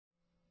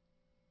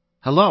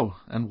Hello,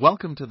 and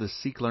welcome to the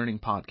Seek Learning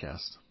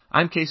Podcast.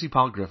 I'm Casey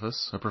Paul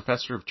Griffiths, a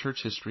professor of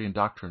church history and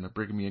doctrine at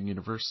Brigham Young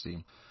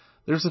University.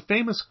 There's a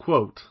famous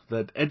quote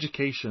that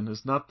education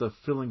is not the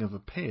filling of a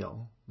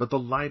pail, but the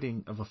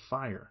lighting of a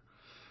fire.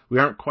 We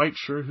aren't quite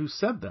sure who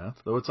said that,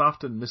 though it's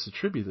often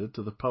misattributed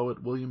to the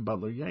poet William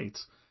Butler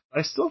Yeats.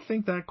 I still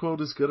think that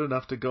quote is good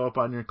enough to go up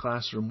on your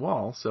classroom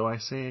wall, so I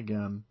say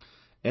again,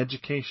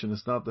 education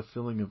is not the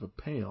filling of a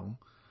pail,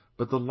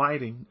 but the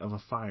lighting of a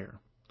fire.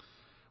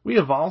 We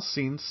have all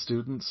seen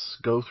students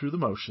go through the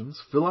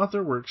motions, fill out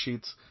their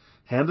worksheets,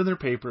 hand in their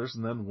papers,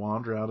 and then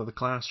wander out of the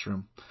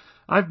classroom.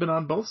 I've been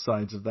on both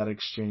sides of that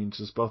exchange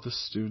as both a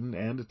student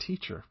and a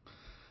teacher.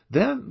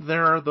 Then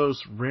there are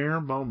those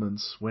rare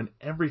moments when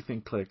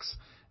everything clicks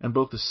and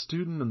both the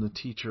student and the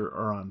teacher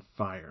are on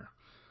fire.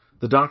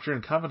 The Doctrine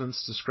and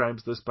Covenants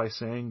describes this by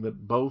saying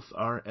that both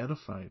are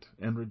edified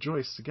and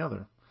rejoice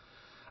together.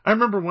 I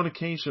remember one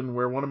occasion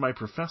where one of my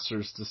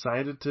professors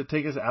decided to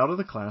take us out of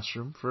the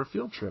classroom for a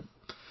field trip.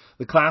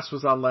 The class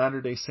was on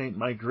Latter-day Saint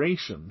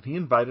migration. He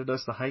invited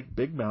us to hike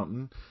Big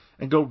Mountain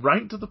and go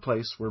right to the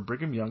place where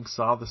Brigham Young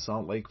saw the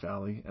Salt Lake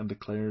Valley and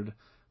declared,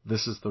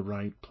 "This is the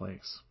right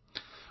place."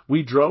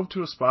 We drove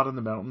to a spot in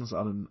the mountains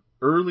on an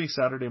early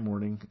Saturday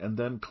morning and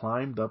then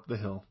climbed up the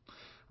hill.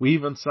 We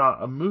even saw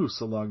a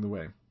moose along the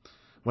way.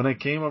 When I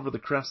came over the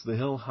crest of the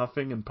hill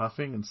huffing and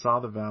puffing and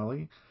saw the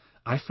valley,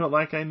 I felt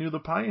like I knew the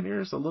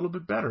pioneers a little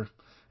bit better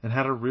and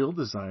had a real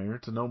desire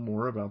to know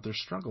more about their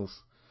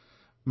struggles.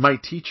 My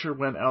teacher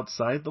went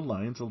outside the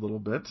lines a little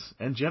bit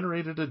and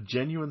generated a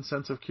genuine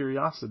sense of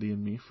curiosity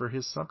in me for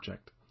his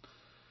subject.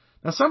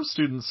 Now, some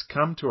students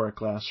come to our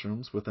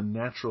classrooms with a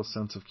natural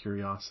sense of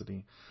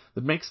curiosity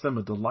that makes them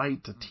a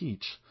delight to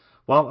teach,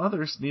 while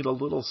others need a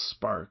little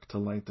spark to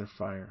light their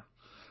fire.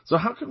 So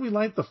how can we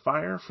light the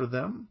fire for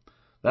them?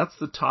 That's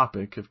the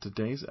topic of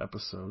today's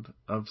episode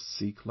of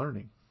Seek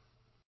Learning.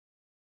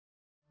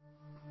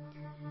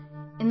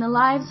 In the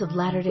lives of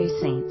Latter-day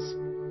Saints,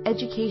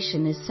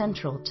 education is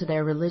central to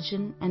their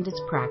religion and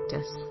its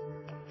practice.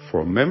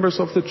 For members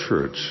of the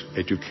Church,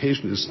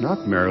 education is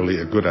not merely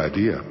a good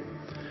idea,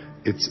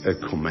 it's a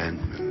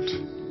commandment.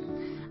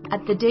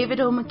 At the David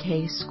O.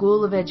 McKay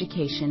School of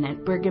Education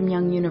at Brigham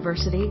Young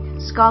University,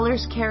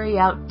 scholars carry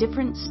out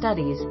different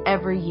studies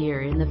every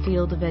year in the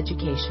field of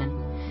education.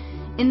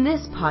 In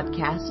this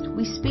podcast,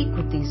 we speak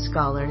with these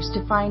scholars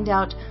to find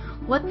out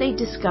what they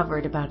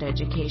discovered about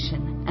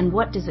education and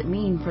what does it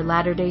mean for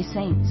Latter-day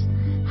Saints.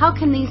 How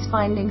can these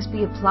findings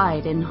be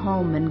applied in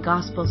home and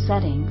gospel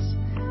settings?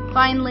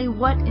 Finally,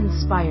 what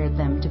inspired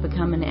them to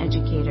become an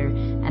educator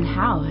and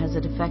how has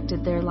it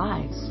affected their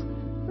lives?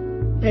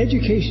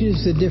 Education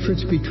is the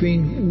difference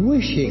between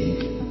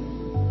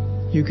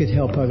wishing you could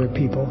help other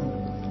people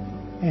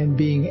and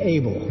being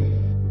able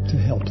to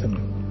help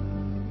them.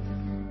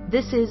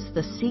 This is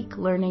the Seek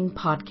Learning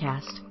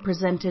Podcast,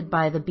 presented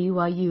by the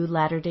BYU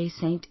Latter-day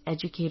Saint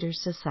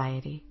Educators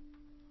Society.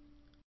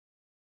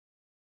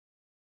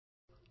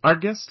 Our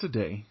guest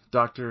today,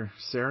 Dr.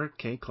 Sarah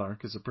K.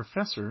 Clark, is a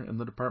professor in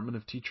the Department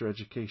of Teacher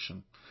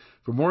Education.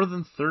 For more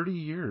than 30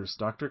 years,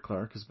 Dr.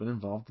 Clark has been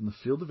involved in the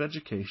field of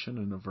education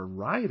in a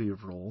variety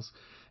of roles,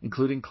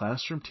 including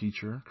classroom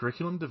teacher,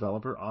 curriculum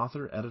developer,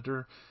 author,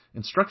 editor,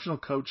 instructional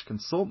coach,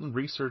 consultant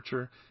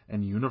researcher,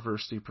 and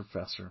university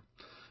professor.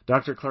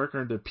 Dr. Clark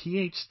earned a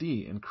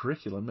Ph.D. in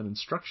curriculum and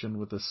instruction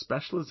with a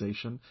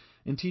specialization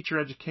in teacher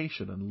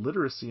education and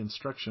literacy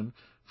instruction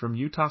from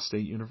Utah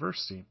State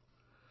University.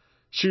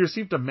 She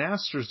received a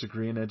master's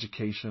degree in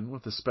education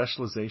with a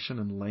specialization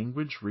in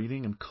language,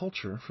 reading, and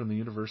culture from the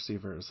University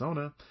of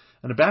Arizona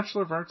and a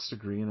Bachelor of Arts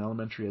degree in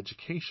elementary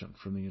education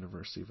from the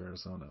University of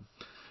Arizona.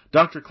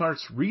 Dr.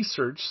 Clark's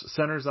research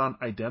centers on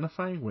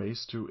identifying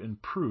ways to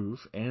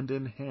improve and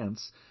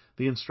enhance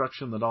the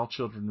instruction that all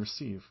children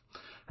receive.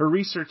 Her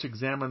research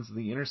examines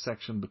the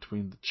intersection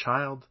between the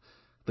child,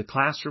 the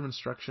classroom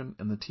instruction,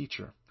 and the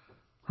teacher.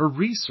 Her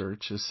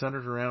research is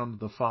centered around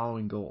the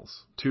following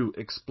goals: to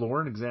explore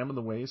and examine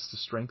the ways to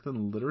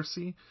strengthen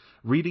literacy,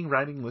 reading,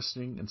 writing,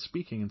 listening, and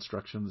speaking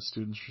instruction that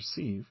students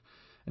receive,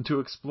 and to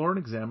explore and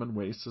examine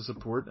ways to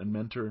support and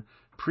mentor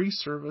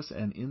pre-service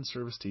and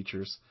in-service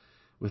teachers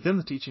within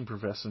the teaching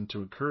profession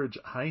to encourage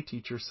high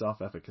teacher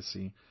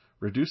self-efficacy,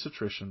 reduce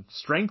attrition,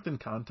 strengthen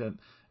content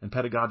and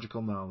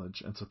pedagogical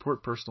knowledge, and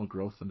support personal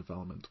growth and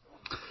development.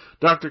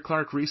 Dr.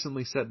 Clark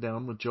recently sat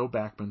down with Joe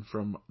Backman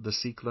from the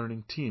Seek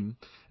Learning team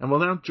and will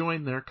now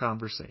join their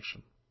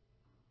conversation.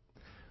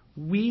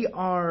 We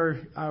are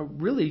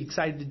really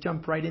excited to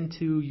jump right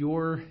into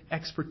your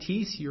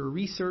expertise, your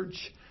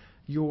research,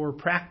 your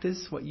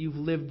practice, what you've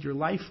lived your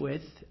life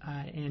with,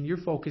 and your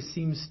focus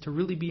seems to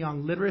really be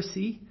on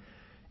literacy.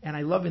 And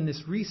I love in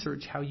this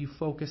research how you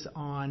focus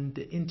on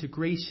the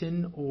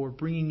integration or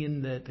bringing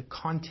in the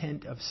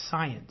content of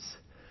science.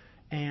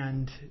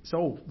 And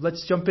so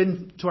let's jump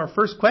into our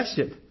first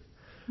question.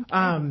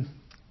 Okay.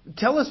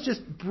 Tell us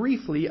just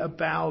briefly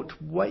about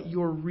what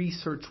your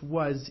research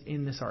was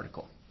in this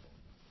article.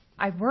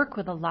 I work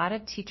with a lot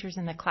of teachers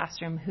in the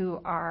classroom who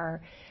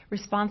are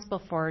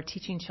responsible for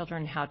teaching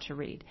children how to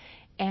read.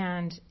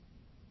 And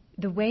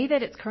The way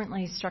that it's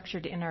currently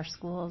structured in our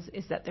schools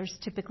is that there's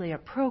typically a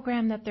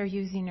program that they're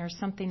using or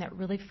something that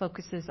really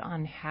focuses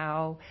on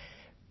how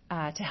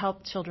to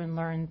help children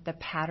learn the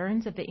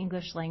patterns of the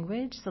English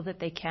language so that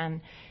they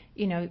can,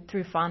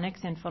 through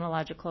phonics and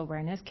phonological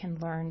awareness, can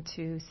learn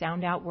to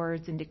sound out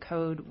words and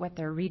decode what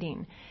they're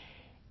reading.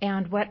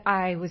 And what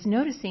I was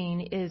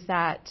noticing is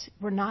that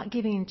we're not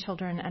giving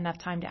children enough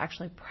time to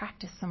actually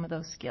practice some of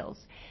those skills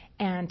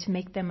and to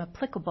make them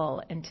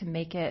applicable and to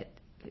make it,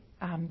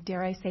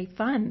 dare I say,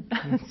 fun.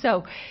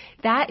 So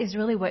that is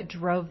really what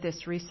drove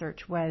this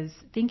research, was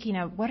thinking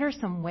of what are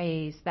some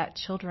ways that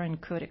children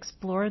could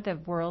explore the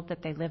world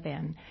that they live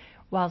in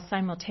while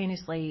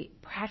simultaneously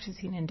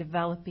practicing and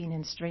developing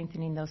and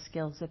strengthening those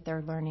skills that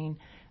they're learning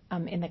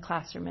in the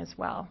classroom as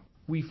well.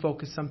 We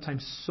focus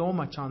sometimes so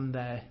much on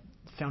the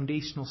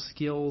foundational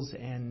skills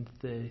and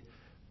the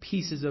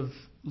pieces of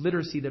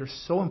literacy that are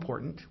so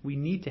important. We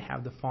need to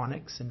have the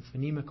phonics and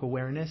phonemic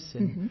awareness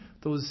and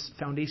those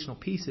foundational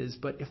pieces.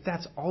 But if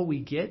that's all we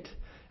get,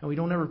 and we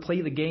don't ever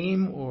play the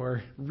game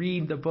or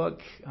read the book,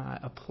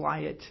 apply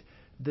it,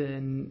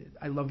 then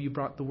I love you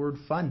brought the word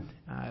fun.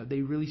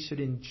 They really should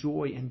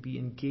enjoy and be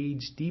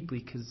engaged deeply,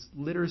 because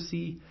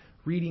literacy,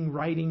 reading,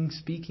 writing,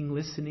 speaking,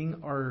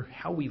 listening are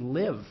how we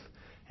live,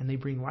 and they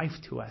bring life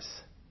to us.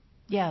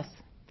 Yes.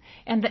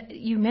 And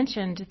you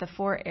mentioned the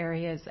 4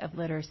 areas of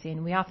literacy,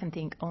 and we often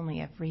think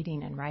only of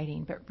reading and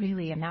writing, but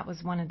really, and that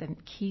was one of the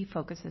key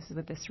focuses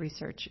with this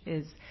research,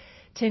 is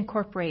to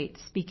incorporate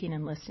speaking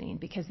and listening,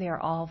 because they are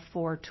all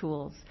 4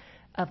 tools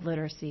of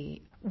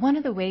literacy. One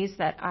of the ways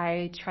that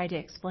I try to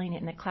explain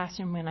it in the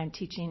classroom when I'm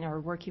teaching or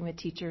working with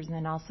teachers, and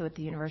then also at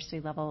the university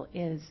level,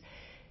 is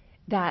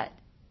that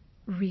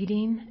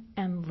reading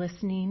and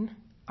listening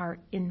are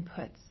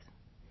inputs.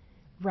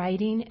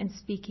 Writing and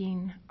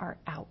speaking are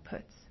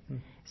outputs.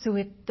 So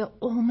if the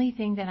only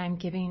thing that I'm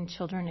giving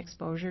children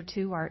exposure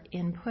to are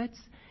inputs,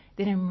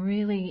 then I'm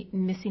really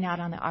missing out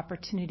on the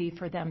opportunity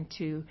for them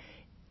to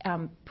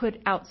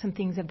put out some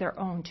things of their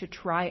own, to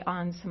try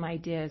on some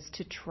ideas,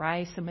 to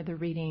try some of the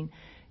reading,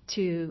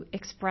 to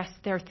express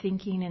their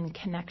thinking and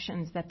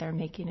connections that they're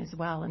making as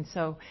well. And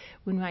so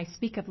when I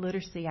speak of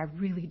literacy, I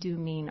really do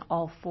mean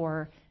all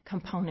 4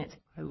 components.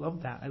 I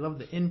love that. I love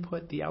the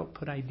input, the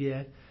output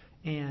idea.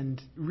 And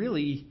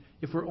really,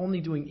 if we're only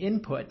doing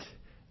input,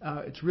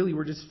 it's really,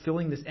 we're just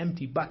filling this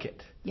empty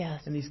bucket.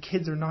 Yes. And these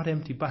kids are not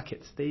empty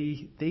buckets.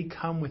 They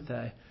come with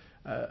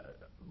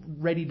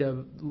ready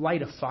to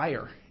light a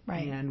fire.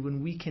 Right. And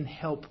when we can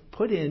help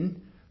put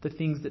in the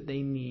things that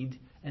they need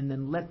and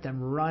then let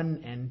them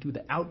run and do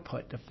the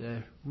output of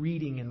the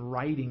reading and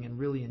writing and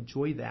really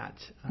enjoy that,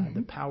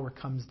 the power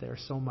comes there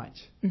so much.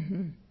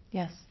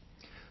 Yes.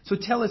 So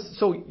tell us,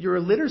 so you're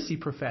a literacy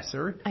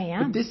professor. I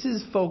am. But this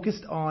is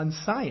focused on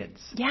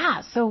science.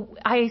 Yeah, so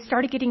I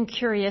started getting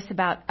curious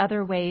about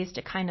other ways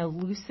to kind of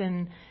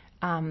loosen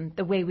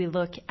the way we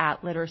look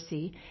at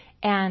literacy.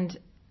 And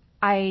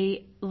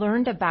I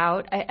learned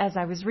about, as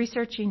I was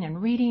researching and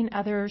reading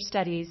other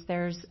studies,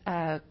 there's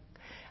a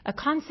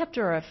concept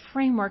or a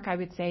framework, I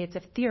would say. It's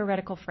a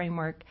theoretical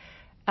framework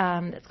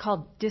that's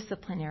called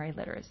disciplinary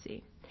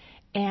literacy.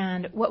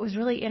 And what was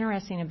really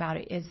interesting about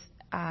it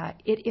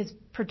is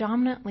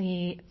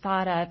predominantly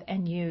thought of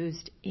and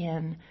used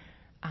in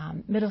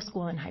middle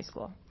school and high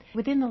school.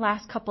 Within the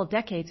last couple of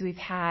decades, we've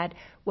had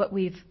what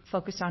we've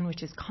focused on,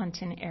 which is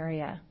content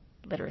area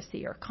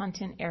literacy or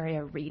content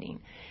area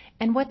reading.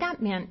 And what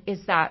that meant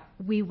is that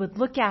we would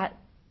look at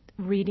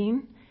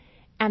reading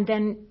and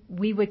then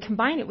we would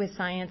combine it with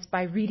science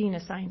by reading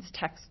a science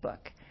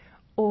textbook.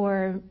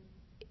 Or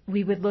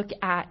we would look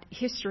at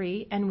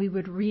history and we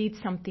would read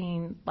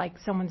something like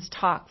someone's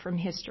talk from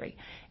history.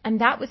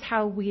 And that was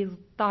how we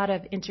thought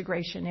of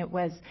integration. It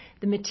was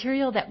the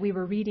material that we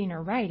were reading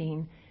or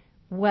writing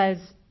was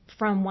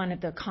from one of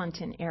the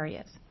content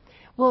areas.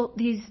 Well,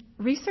 these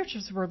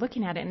researchers were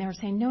looking at it and they were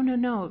saying,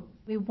 no,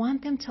 we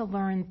want them to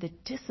learn the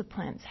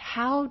disciplines.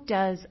 How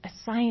does a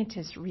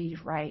scientist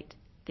read, write,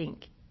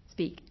 think,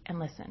 speak, and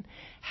listen?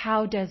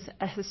 How does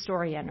a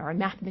historian or a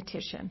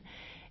mathematician?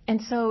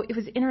 And so it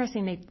was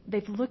interesting.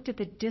 They've looked at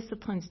the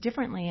disciplines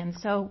differently. And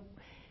so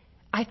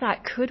I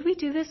thought, could we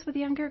do this with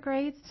younger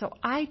grades? So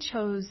I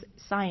chose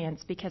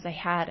science because I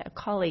had a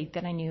colleague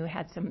that I knew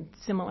had some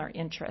similar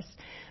interests,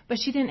 but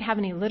she didn't have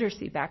any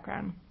literacy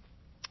background.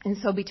 And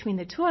so between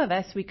the two of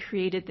us, we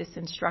created this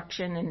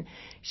instruction, and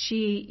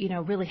she,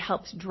 really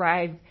helped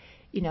drive,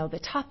 the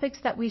topics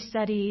that we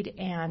studied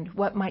and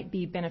what might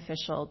be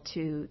beneficial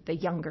to the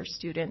younger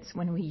students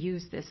when we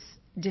use this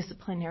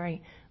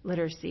disciplinary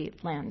literacy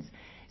lens.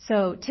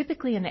 So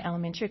typically in the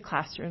elementary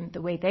classroom,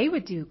 the way they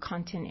would do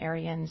content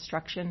area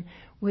instruction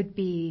would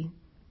be,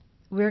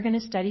 we're going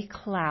to study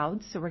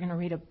clouds, so we're going to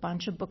read a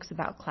bunch of books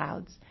about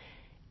clouds.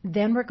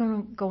 Then we're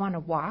going to go on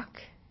a walk,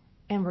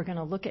 and we're going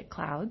to look at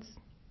clouds.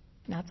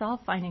 That's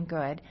all fine and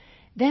good.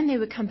 Then they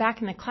would come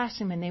back in the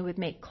classroom and they would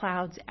make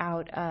clouds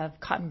out of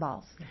cotton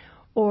balls.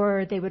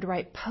 Or they would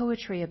write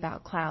poetry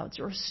about clouds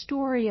or a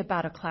story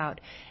about a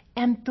cloud.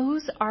 And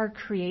those are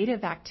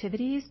creative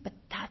activities, but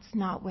that's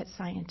not what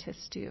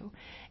scientists do.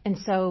 And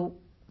so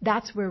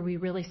that's where we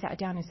really sat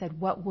down and said,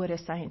 what would a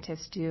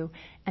scientist do?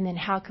 And then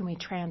how can we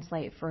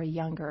translate for a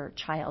younger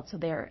child? So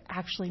they're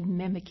actually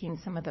mimicking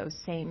some of those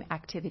same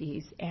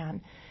activities and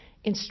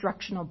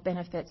instructional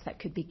benefits that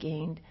could be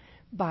gained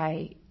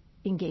by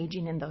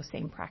engaging in those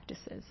same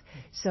practices.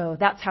 So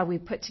that's how we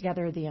put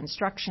together the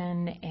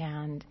instruction,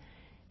 and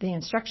the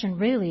instruction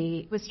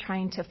really was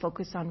trying to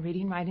focus on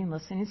reading, writing,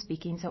 listening, and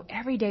speaking. So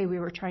every day we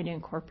were trying to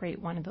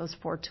incorporate one of those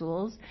 4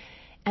 tools.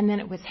 And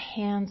then it was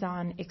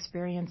hands-on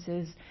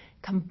experiences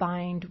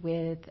combined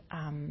with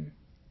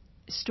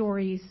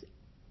stories,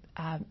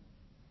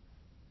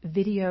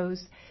 videos.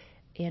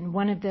 In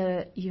one of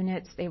the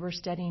units, they were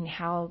studying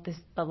how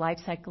the life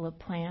cycle of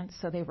plants.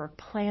 So they were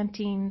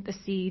planting the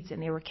seeds,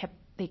 and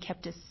they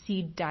kept a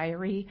seed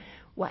diary,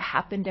 what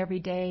happened every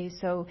day.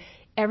 So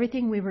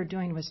everything we were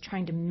doing was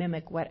trying to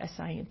mimic what a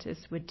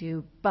scientist would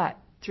do, but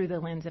through the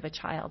lens of a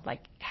child,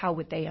 like how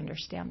would they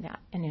understand that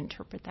and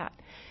interpret that.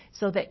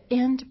 So the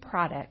end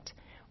product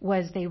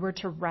was they were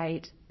to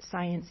write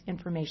science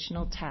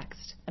informational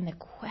text. And the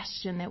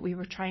question that we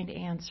were trying to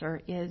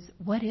answer is,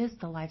 what is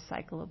the life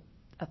cycle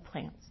of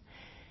plants?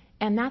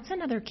 And that's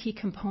another key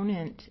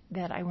component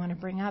that I want to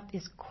bring up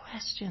is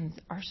questions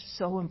are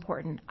so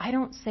important. I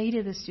don't say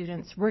to the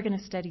students, we're going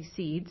to study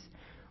seeds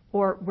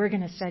or we're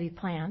going to study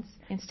plants.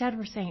 Instead,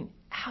 we're saying,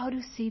 how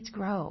do seeds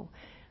grow?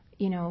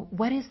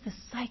 What is the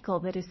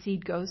cycle that a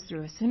seed goes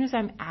through? As soon as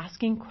I'm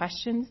asking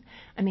questions,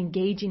 I'm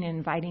engaging and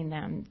inviting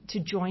them to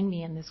join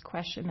me in this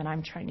question that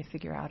I'm trying to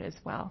figure out as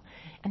well.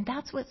 And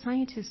that's what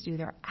scientists do.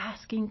 They're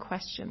asking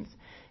questions.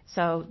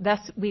 So thus,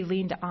 we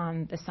leaned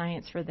on the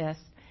science for this.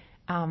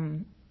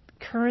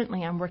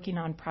 Currently, I'm working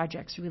on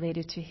projects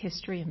related to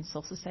history and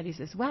social studies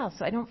as well.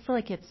 So I don't feel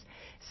like it's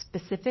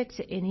specific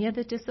to any of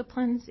the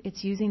disciplines.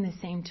 It's using the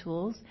same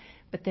tools,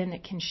 but then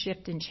it can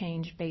shift and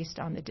change based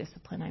on the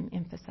discipline I'm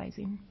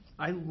emphasizing.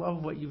 I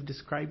love what you've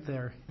described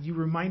there. You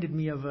reminded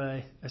me of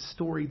a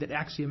story that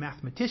actually a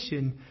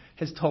mathematician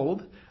has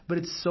told, but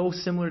it's so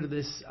similar to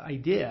this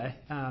idea.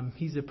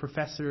 He's a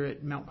professor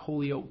at Mount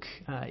Holyoke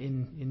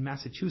in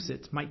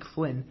Massachusetts, Mike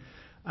Flynn.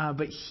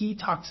 But he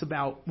talks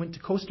about, went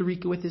to Costa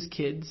Rica with his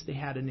kids. They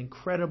had an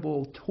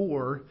incredible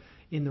tour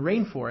in the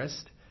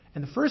rainforest.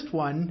 And the first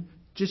one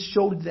just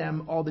showed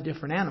them all the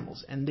different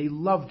animals. And they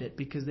loved it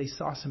because they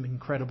saw some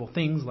incredible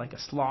things like a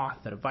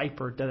sloth and a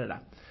viper, da-da-da.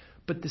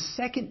 But the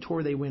second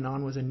tour they went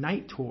on was a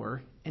night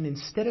tour. And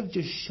instead of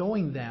just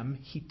showing them,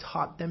 he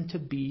taught them to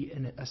be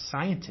a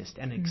scientist,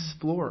 an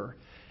explorer.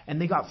 And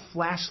they got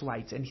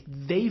flashlights, and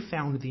they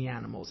found the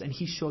animals. And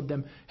he showed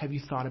them, have you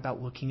thought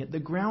about looking at the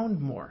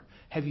ground more?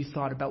 Have you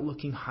thought about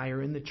looking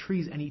higher in the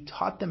trees? And he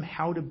taught them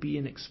how to be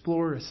an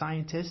explorer, a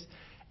scientist.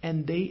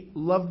 And they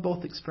loved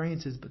both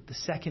experiences, but the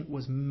second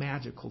was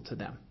magical to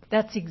them.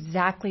 That's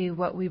exactly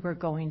what we were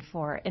going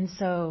for. And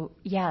so,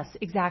 yes,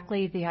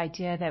 exactly the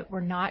idea that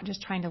we're not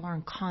just trying to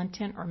learn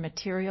content or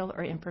material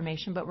or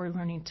information, but we're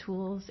learning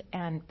tools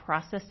and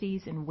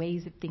processes and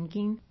ways of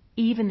thinking.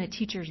 Even the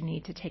teachers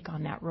need to take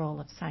on that role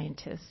of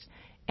scientist.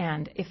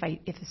 And if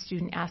a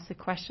student asks the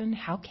question,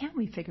 how can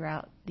we figure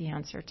out the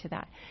answer to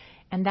that?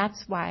 And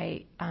that's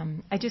why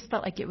I just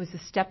felt like it was a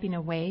stepping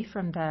away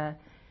from the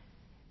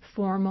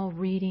formal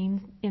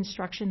reading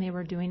instruction they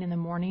were doing in the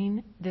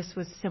morning. This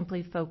was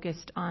simply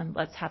focused on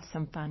let's have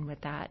some fun with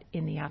that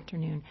in the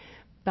afternoon.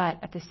 But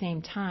at the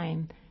same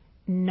time,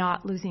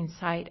 not losing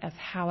sight of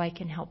how I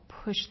can help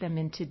push them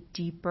into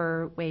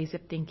deeper ways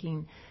of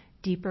thinking,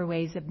 deeper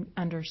ways of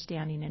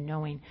understanding and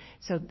knowing.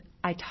 So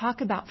I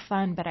talk about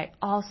fun, but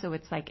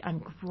it's like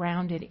I'm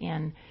grounded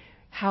in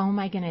how am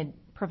I going to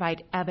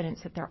provide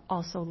evidence that they're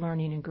also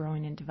learning and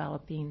growing and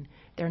developing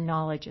their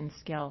knowledge and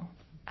skill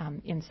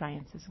in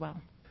science as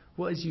well.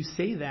 Well, as you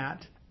say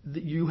that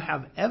you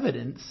have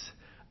evidence,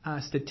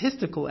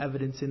 statistical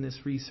evidence in this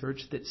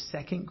research that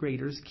second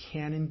graders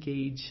can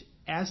engage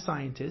as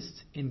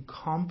scientists in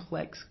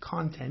complex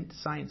content,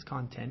 science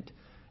content,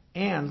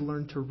 and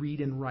learn to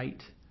read and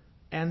write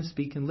and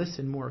speak and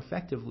listen more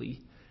effectively.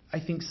 I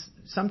think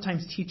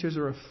sometimes teachers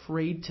are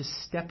afraid to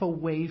step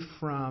away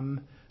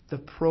from the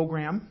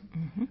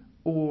program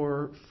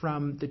or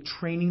from the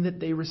training that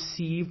they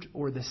received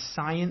or the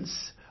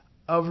science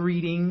of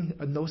reading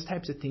and those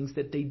types of things,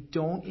 that they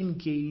don't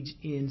engage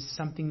in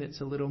something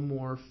that's a little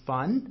more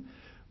fun,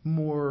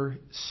 more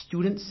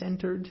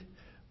student-centered,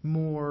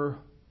 more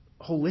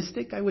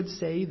holistic, I would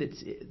say,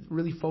 that's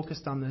really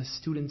focused on the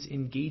student's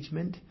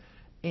engagement.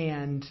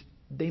 And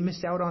they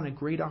miss out on a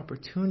great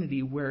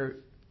opportunity where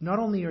not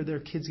only are their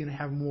kids going to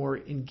have more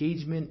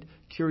engagement,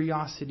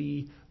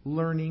 curiosity,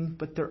 learning,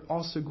 but they're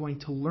also going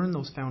to learn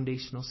those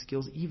foundational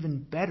skills even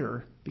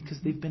better because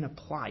they've been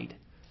applied.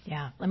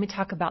 Yeah. Let me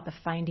talk about the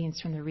findings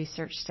from the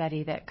research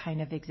study that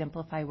kind of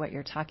exemplify what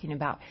you're talking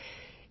about.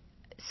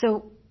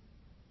 So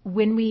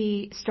when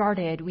we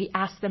started, we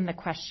asked them the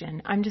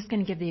question. I'm just going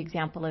to give the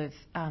example of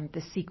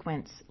the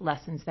sequence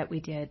lessons that we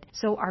did.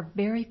 So our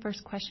very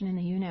first question in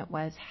the unit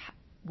was,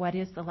 what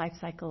is the life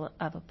cycle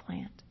of a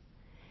plant?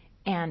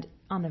 And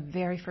on the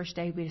very first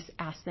day, we just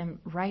asked them,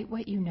 write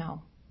what you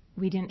know.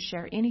 We didn't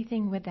share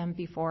anything with them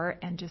before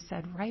and just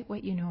said, write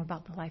what you know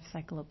about the life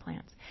cycle of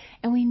plants.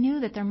 And we knew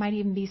that there might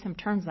even be some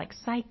terms like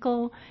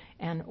cycle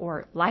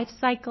or life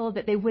cycle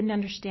that they wouldn't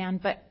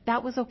understand, but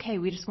that was okay.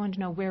 We just wanted to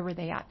know where were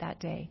they at that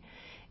day.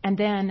 And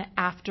then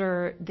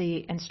after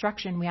the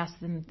instruction, we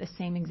asked them the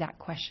same exact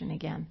question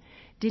again.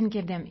 Didn't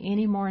give them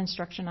any more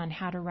instruction on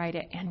how to write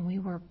it, and we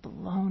were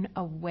blown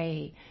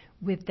away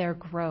with their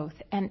growth.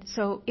 And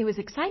so it was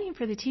exciting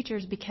for the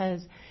teachers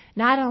because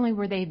not only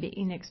were they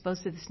being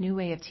exposed to this new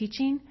way of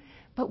teaching,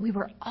 but we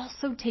were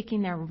also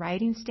taking their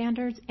writing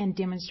standards and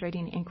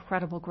demonstrating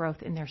incredible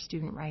growth in their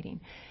student writing.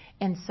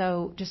 And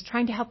so just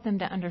trying to help them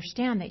to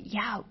understand that,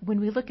 yeah, when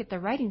we look at the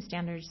writing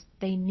standards,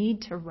 they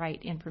need to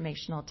write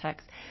informational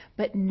text,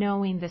 but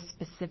knowing the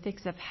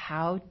specifics of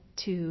how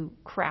to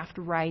craft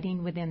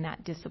writing within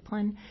that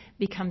discipline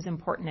becomes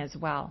important as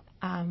well.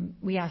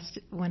 We asked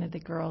one of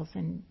the girls,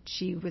 and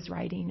she was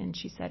writing, and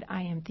she said,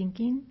 I am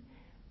thinking,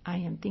 I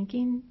am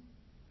thinking,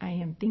 I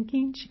am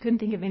thinking. She couldn't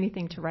think of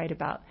anything to write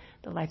about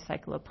the life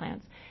cycle of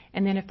plants.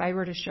 And then if I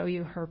were to show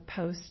you her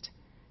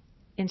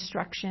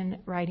post-instruction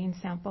writing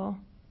sample,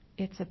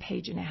 it's a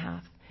page and a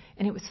half.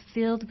 And it was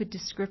filled with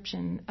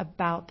description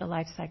about the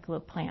life cycle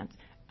of plants.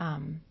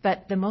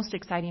 But the most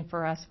exciting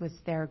for us was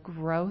their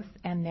growth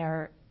and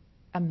their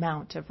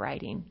amount of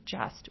writing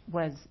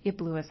it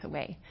blew us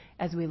away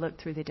as we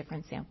looked through the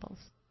different samples.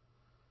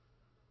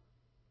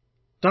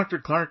 Dr.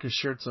 Clark has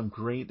shared some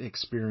great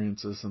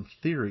experiences and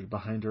theory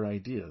behind her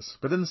ideas.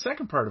 But in the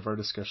second part of our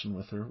discussion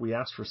with her, we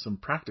asked for some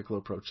practical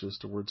approaches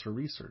towards her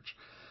research.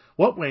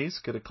 What ways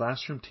could a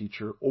classroom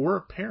teacher or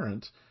a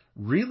parent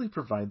really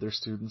provide their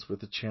students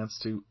with a chance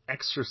to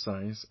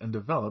exercise and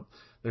develop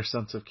their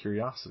sense of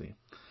curiosity?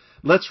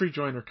 Let's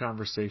rejoin our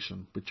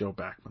conversation with Joe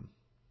Backman.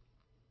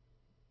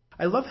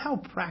 I love how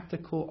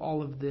practical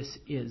all of this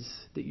is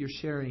that you're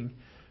sharing,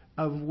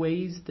 of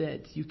ways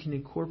that you can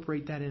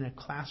incorporate that in a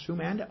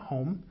classroom and at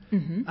home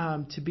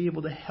to be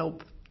able to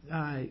help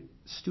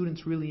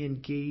students really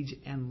engage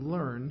and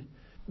learn.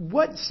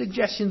 What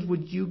suggestions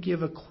would you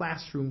give a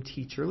classroom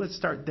teacher, let's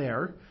start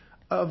there,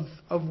 of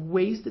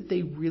ways that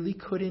they really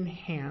could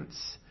enhance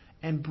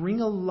and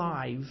bring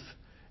alive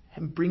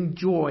and bring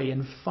joy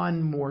and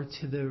fun more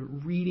to the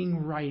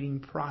reading, writing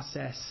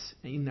process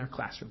in their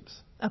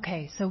classrooms?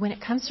 Okay, so when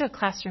it comes to a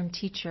classroom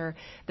teacher,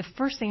 the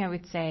first thing I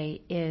would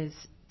say is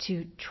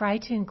to try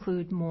to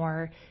include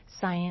more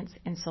science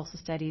and social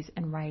studies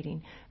and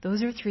writing.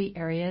 Those are 3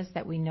 areas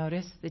that we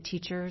notice the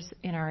teachers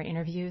in our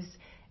interviews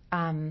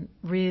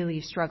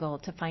really struggle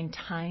to find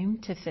time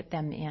to fit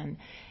them in.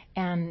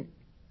 And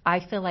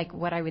I feel like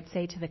what I would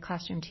say to the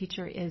classroom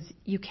teacher is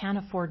you can't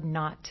afford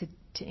not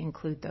to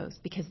include those,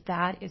 because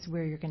that is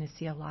where you're going to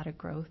see a lot of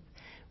growth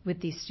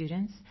with these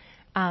students.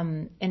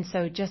 And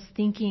so just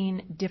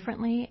thinking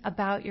differently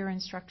about your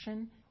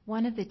instruction.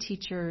 One of the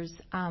teachers,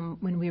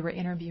 when we were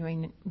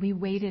interviewing, we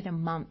waited a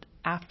month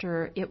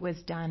after it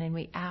was done and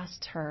we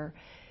asked her,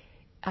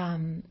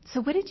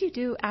 so what did you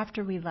do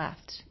after we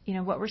left?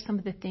 What were some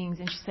of the things?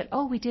 And she said,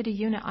 we did a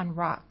unit on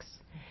rocks.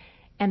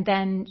 And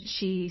then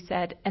she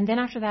said, and then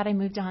after that I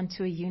moved on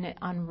to a unit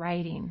on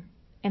writing.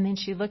 And then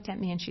she looked at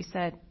me and she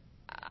said,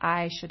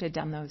 I should have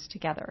done those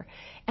together.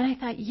 And I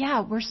thought,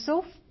 yeah, we're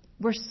so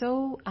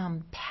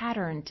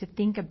patterned to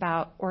think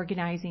about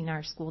organizing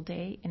our school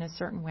day in a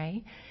certain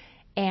way.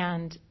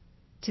 And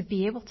to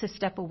be able to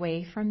step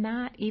away from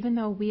that, even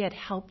though we had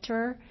helped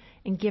her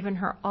and given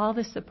her all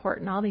the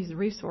support and all these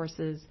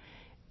resources,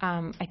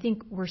 I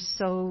think we're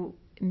so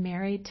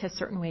married to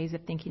certain ways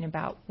of thinking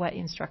about what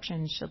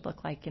instruction should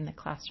look like in the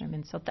classroom.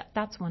 And so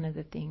that's one of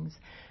the things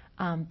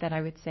that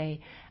I would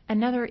say.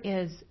 Another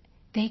is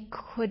they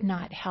could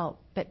not help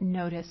but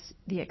notice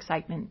the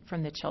excitement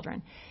from the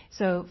children.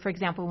 So, for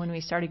example, when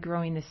we started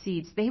growing the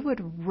seeds, they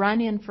would run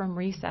in from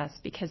recess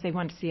because they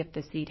wanted to see if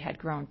the seed had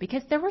grown,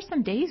 because there were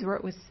some days where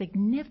it was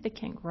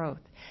significant growth.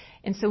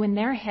 And so in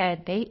their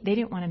head, they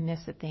didn't want to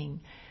miss a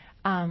thing.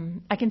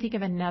 I can think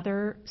of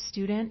another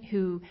student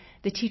who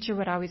the teacher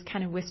would always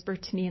kind of whisper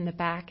to me in the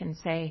back and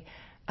say,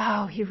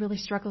 he really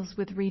struggles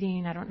with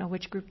reading. I don't know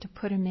which group to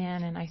put him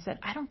in. And I said,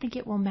 I don't think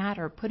it will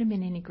matter. Put him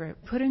in any group.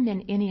 Put him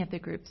in any of the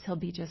groups. He'll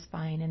be just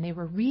fine. And they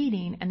were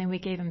reading, and then we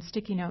gave him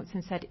sticky notes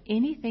and said,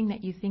 anything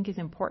that you think is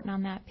important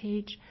on that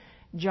page,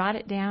 jot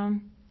it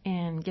down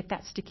and get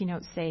that sticky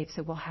note saved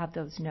so we'll have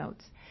those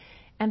notes.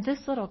 And this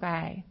little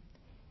guy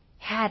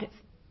had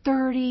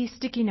 30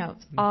 sticky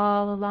notes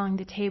all along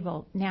the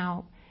table.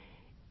 Now,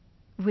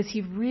 was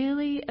he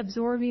really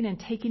absorbing and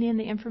taking in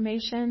the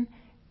information?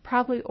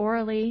 Probably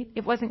orally.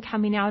 It wasn't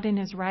coming out in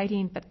his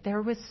writing, but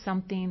there was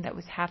something that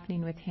was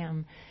happening with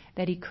him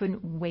that he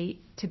couldn't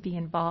wait to be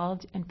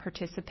involved and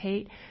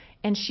participate.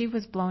 And she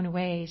was blown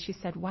away. She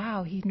said,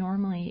 wow, he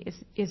normally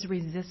is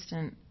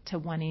resistant to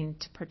wanting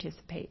to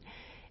participate.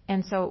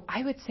 And so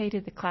I would say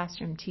to the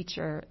classroom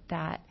teacher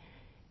that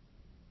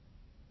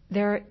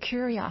their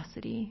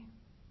curiosity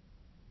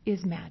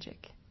is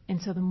magic.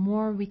 And so the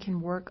more we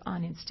can work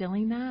on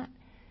instilling that,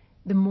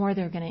 the more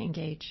they're going to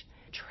engage.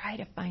 Try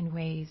to find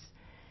ways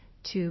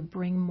to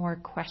bring more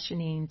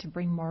questioning, to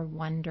bring more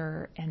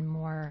wonder and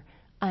more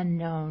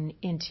unknown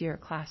into your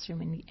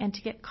classroom, and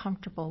to get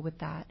comfortable with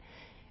that,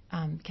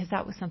 because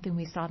that was something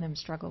we saw them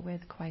struggle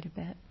with quite a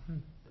bit.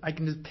 I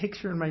can just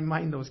picture in my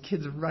mind those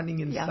kids running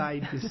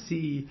inside to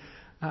see.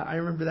 I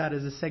remember that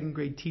as a second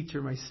grade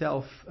teacher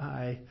myself.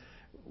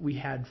 We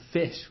had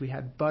fish, we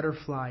had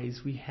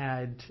butterflies, we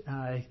had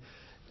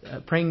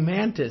praying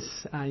mantis,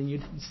 and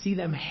you'd see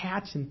them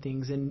hatch and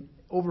things, and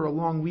over a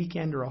long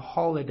weekend or a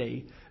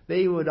holiday,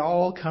 they would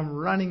all come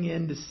running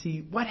in to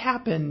see what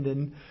happened,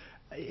 and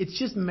it's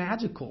just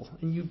magical.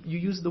 And you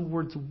use the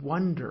words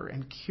wonder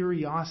and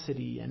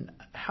curiosity and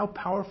how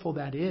powerful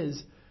that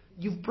is.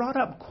 You've brought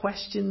up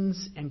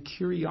questions and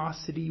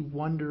curiosity,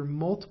 wonder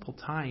multiple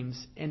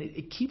times, and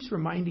it keeps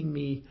reminding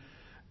me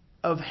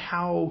of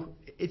how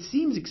it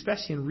seems,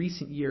 especially in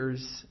recent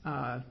years,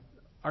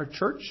 our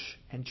church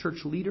and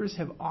church leaders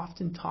have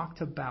often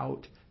talked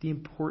about the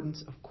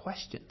importance of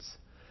questions,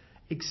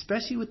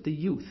 especially with the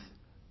youth.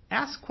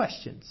 Ask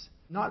questions,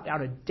 not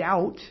out of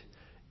doubt,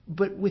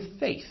 but with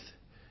faith.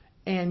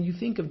 And you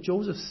think of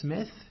Joseph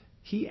Smith,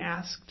 he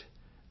asked.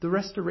 The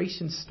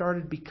restoration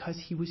started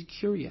because he was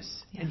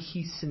curious, and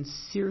he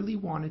sincerely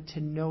wanted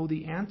to know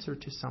the answer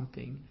to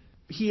something.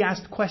 He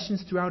asked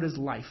questions throughout his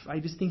life. I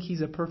just think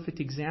he's a perfect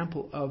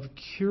example of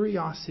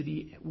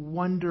curiosity,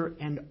 wonder,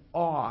 and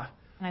awe.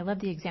 And I love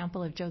the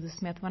example of Joseph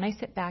Smith. When I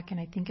sit back and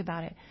I think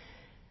about it,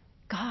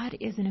 God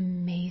is an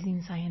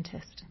amazing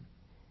scientist,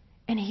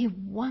 and he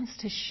wants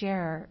to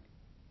share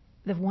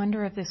the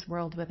wonder of this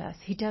world with us.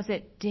 He does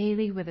it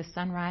daily with a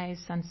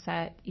sunrise,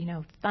 sunset,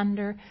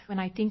 thunder. When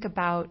I think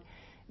about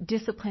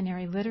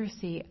disciplinary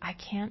literacy, I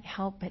can't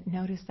help but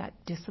notice that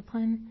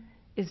discipline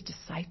is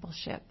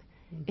discipleship.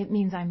 It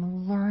means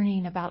I'm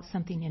learning about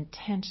something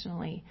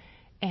intentionally,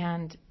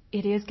 and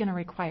it is going to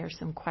require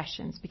some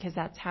questions, because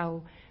that's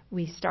how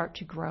we start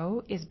to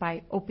grow, is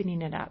by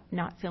opening it up,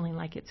 not feeling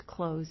like it's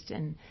closed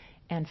and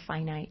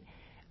finite.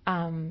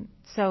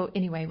 So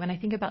anyway, when I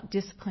think about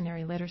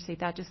disciplinary literacy,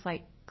 that just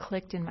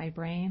clicked in my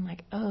brain,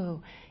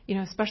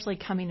 especially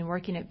coming and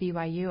working at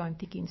BYU, I'm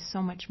thinking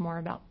so much more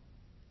about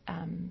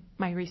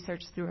my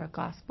research through a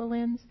gospel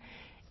lens,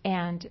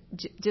 and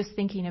just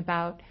thinking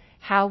about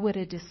how would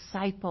a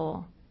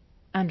disciple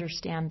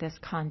understand this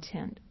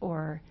content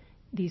or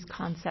these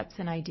concepts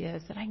and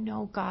ideas that I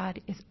know God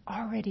is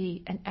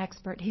already an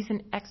expert. He's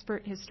an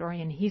expert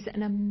historian. He's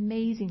an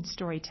amazing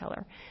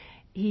storyteller.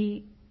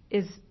 He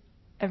is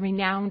a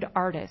renowned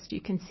artist.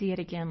 You can see it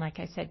again, like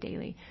I said,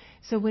 daily.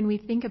 So when we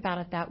think about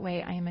it that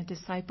way, I am a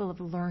disciple of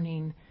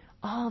learning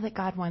all that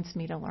God wants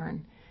me to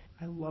learn.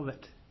 I love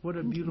it. What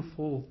a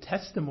beautiful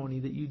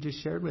testimony that you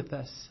just shared with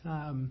us.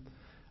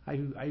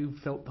 I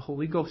felt the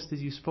Holy Ghost as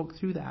you spoke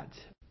through that.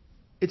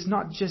 It's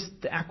not just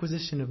the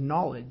acquisition of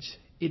knowledge.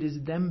 It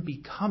is them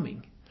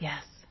becoming.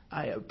 Yes.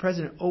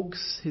 President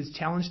Oaks, his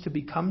challenge to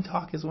become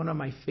talk is one of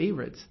my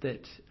favorites,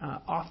 that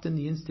often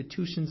the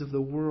institutions of the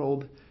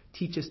world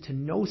teach us to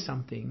know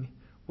something,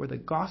 where the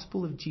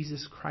gospel of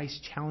Jesus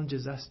Christ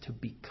challenges us to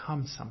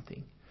become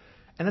something.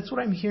 And that's what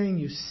I'm hearing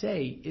you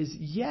say is,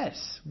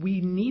 yes,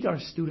 we need our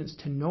students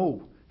to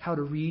know how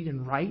to read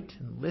and write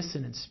and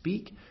listen and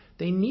speak.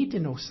 They need to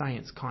know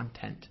science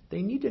content.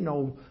 They need to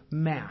know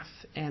math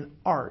and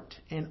art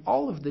and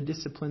all of the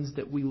disciplines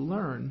that we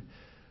learn.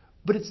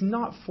 But it's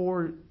not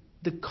for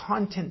the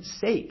content's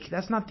sake.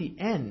 That's not the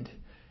end.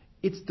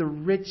 It's the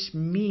rich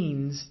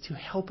means to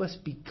help us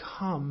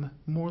become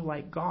more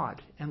like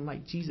God and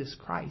like Jesus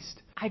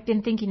Christ. I've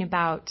been thinking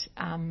about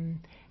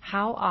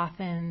how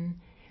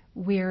often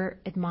we're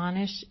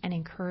admonished and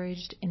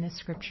encouraged in the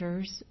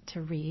scriptures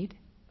to read,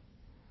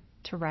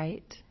 to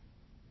write,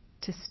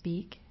 to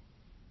speak,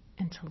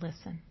 and to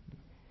listen.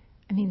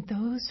 I mean,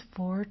 those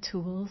 4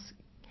 tools,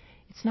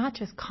 it's not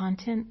just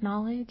content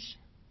knowledge.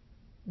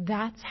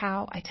 That's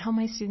how I tell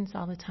my students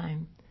all the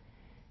time,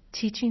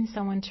 teaching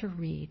someone to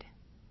read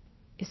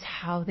is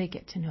how they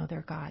get to know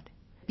their God.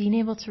 Being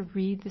able to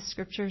read the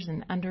scriptures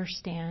and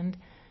understand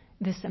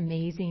this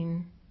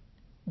amazing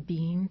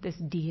being, this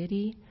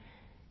deity,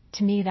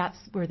 to me, that's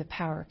where the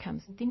power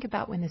comes. Think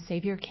about when the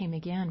Savior came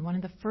again. One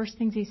of the first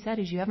things he said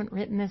is, you haven't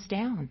written this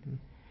down. Mm-hmm.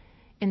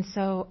 And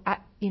so,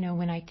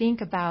 when I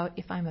think about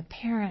if I'm a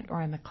parent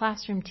or I'm a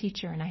classroom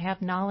teacher and I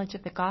have knowledge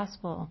of the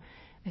gospel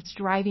that's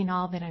driving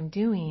all that I'm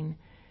doing,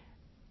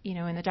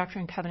 in the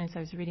Doctrine and Covenants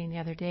I was reading the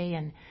other day,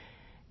 and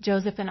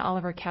Joseph and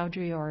Oliver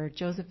Cowdery or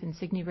Joseph and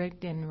Signe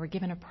Rigdon were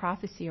given a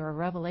prophecy or a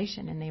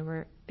revelation, and they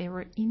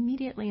were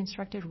immediately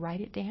instructed, write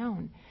it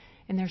down.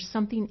 And there's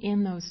something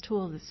in those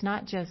tools. It's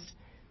not just,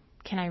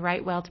 can I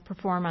write well to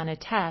perform on a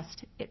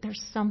test?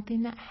 There's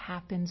something that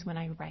happens when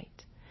I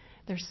write.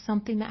 There's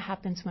something that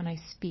happens when I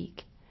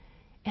speak.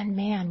 And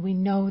man, we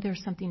know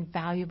there's something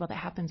valuable that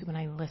happens when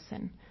I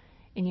listen.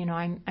 And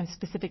I'm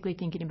specifically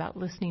thinking about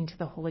listening to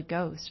the Holy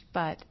Ghost,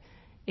 but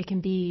it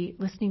can be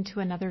listening to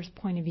another's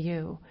point of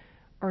view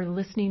or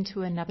listening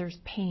to another's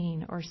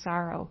pain or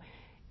sorrow.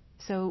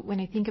 So when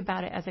I think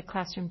about it as a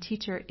classroom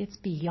teacher, it's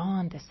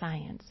beyond the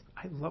science.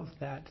 I love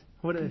that.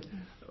 What a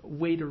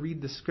way to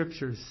read the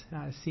scriptures,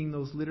 seeing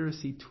those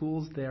literacy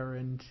tools there,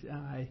 and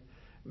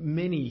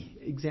many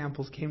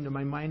examples came to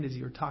my mind as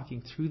you were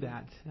talking through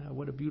that.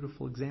 What a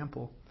beautiful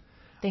example.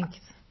 Thanks.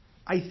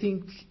 I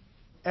think,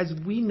 as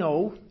we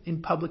know,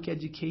 in public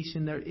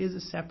education, there is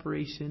a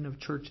separation of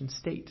church and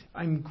state.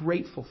 I'm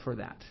grateful for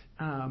that.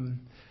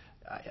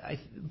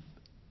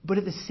 But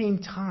at the same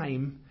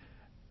time,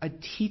 a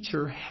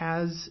teacher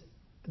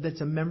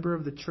that's a member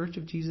of the Church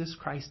of Jesus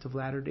Christ of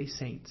Latter-day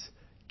Saints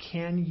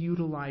can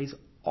utilize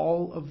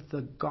all of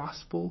the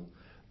gospel,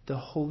 the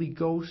Holy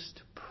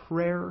Ghost,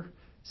 prayer,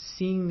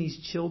 seeing these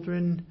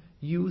children,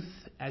 youth,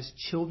 as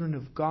children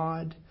of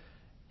God,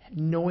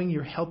 knowing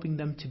you're helping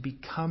them to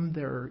become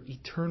their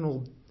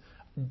eternal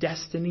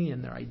destiny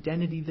and their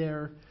identity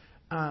there,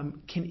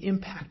 can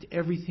impact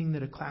everything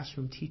that a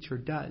classroom teacher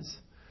does.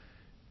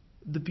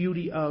 The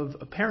beauty of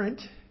a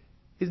parent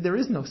is there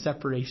is no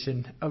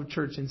separation of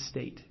church and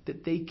state,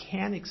 that they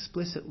can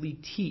explicitly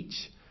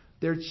teach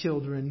their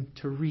children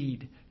to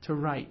read, to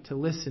write, to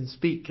listen,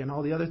 speak, and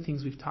all the other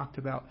things we've talked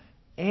about,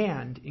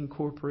 and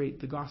incorporate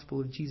the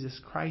gospel of Jesus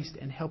Christ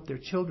and help their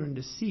children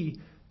to see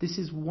this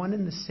is one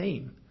and the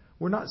same.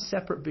 We're not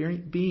separate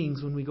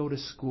beings when we go to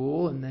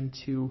school and then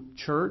to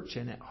church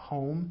and at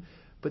home,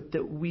 but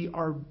that we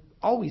are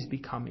always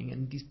becoming,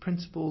 and these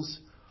principles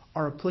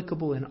are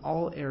applicable in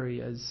all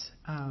areas.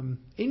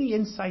 Any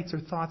insights or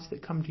thoughts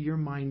that come to your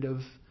mind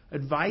of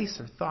advice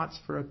or thoughts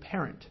for a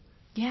parent?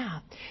 Yeah.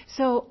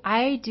 So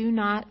I do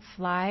not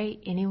fly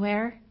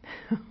anywhere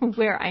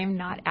where I am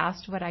not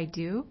asked what I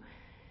do.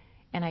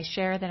 And I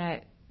share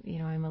that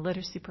I'm a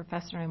literacy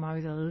professor. I'm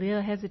always a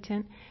little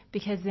hesitant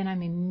because then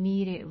I'm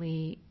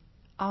immediately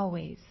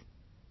always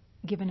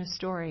given a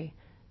story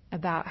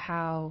about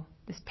how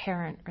this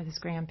parent or this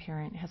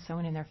grandparent has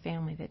someone in their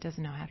family that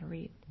doesn't know how to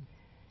read.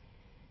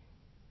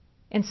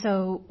 And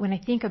so when I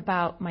think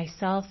about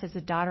myself as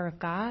a daughter of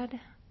God,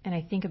 and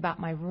I think about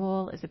my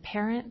role as a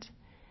parent,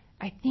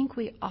 I think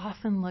we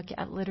often look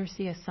at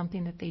literacy as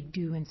something that they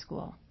do in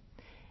school.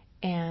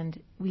 And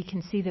we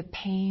can see the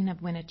pain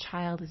of when a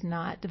child is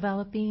not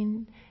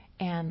developing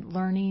and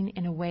learning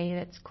in a way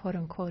that's quote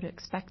unquote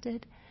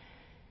expected.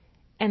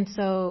 And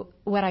so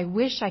what I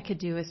wish I could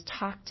do is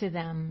talk to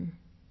them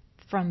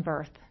from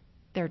birth,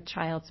 their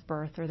child's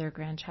birth or their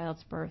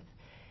grandchild's birth.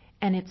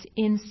 And it's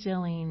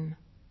instilling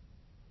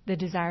the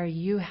desire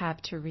you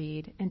have to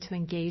read and to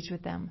engage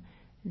with them,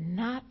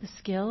 not the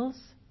skills,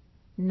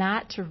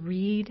 not to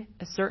read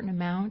a certain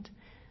amount,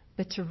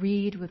 but to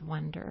read with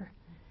wonder,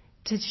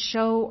 to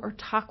show or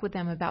talk with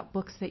them about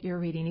books that you're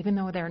reading, even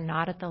though they're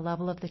not at the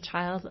level of the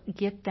child.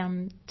 Get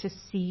them to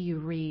see you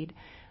read.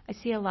 I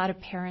see a lot of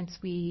parents,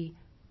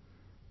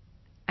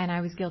 and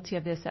I was guilty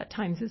of this at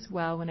times as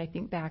well when I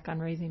think back on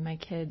raising my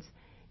kids.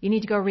 You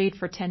need to go read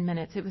for 10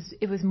 minutes.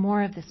 It was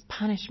more of this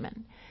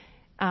punishment.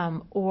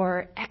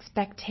 Or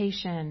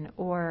expectation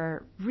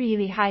or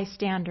really high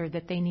standard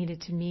that they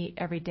needed to meet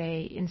every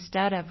day,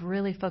 instead of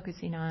really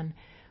focusing on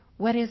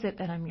what is it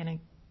that I'm going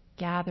to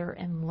gather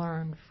and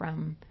learn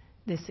from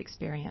this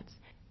experience.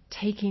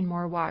 Taking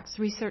more walks.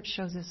 Research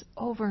shows us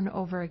over and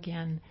over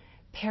again,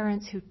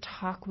 parents who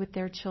talk with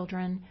their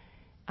children,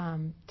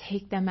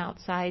 take them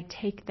outside,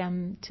 take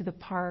them to the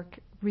park,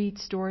 read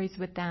stories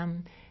with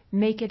them,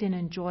 make it an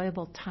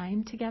enjoyable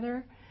time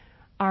together,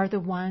 are the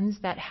ones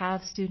that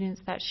have students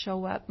that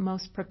show up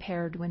most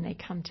prepared when they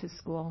come to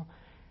school.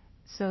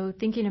 So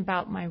thinking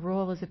about my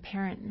role as a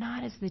parent,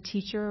 not as the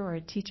teacher or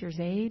a teacher's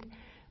aide,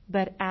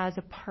 but as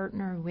a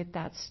partner with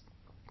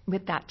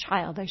that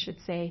child, I should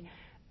say,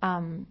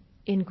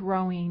 in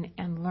growing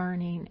and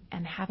learning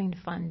and having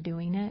fun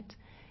doing it,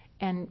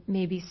 and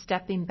maybe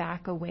stepping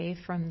back away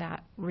from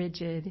that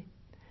rigid,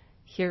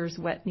 here's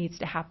what needs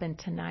to happen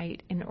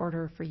tonight in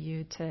order for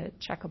you to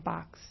check a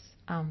box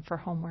for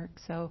homework.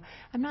 So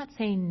I'm not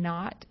saying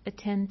not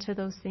attend to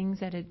those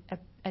things that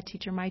a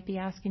teacher might be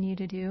asking you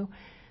to do,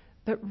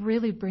 but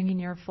really bringing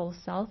your full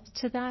self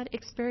to that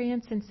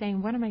experience and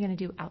saying, what am I going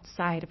to do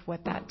outside of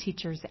what that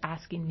teacher's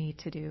asking me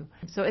to do?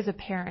 So as a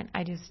parent,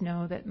 I just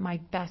know that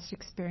my best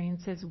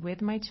experiences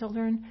with my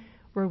children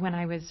were when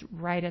I was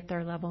right at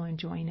their level,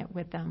 enjoying it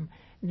with them,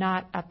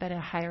 not up at a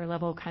higher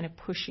level, kind of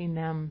pushing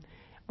them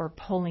or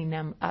pulling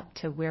them up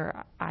to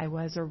where I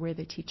was or where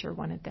the teacher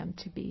wanted them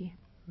to be.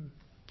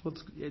 Well,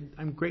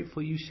 I'm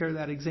grateful you share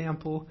that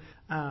example.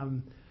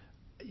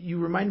 You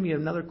remind me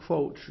of another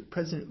quote.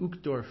 President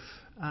Uchtdorf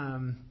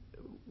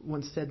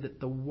once said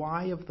that the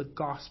why of the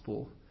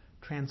gospel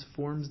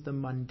transforms the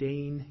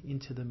mundane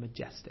into the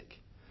majestic.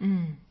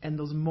 And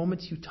those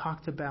moments you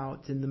talked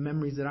about and the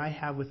memories that I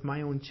have with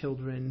my own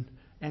children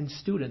and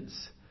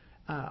students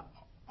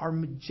are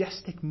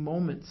majestic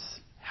moments.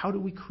 How do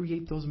we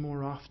create those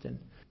more often?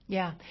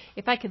 Yeah.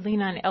 If I could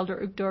lean on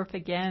Elder Uchtdorf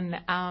again,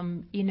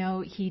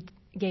 he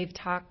gave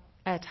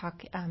a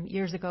talk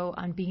years ago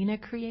on being a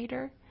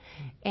creator.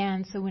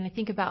 And so when I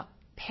think about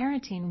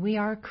parenting, we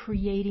are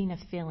creating a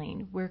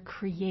feeling. We're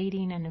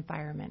creating an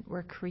environment.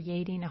 We're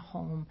creating a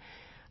home.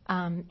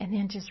 And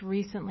then just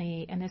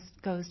recently, and this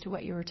goes to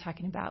what you were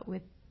talking about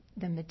with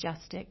the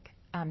majestic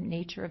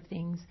nature of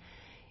things,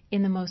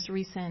 in the most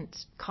recent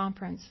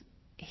conference,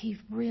 he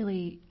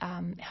really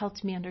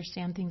helped me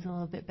understand things a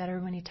little bit better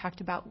when he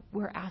talked about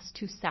we're asked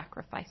to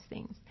sacrifice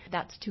things.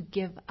 That's to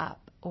give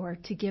up or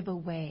to give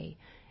away.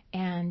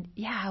 And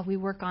yeah, we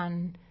work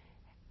on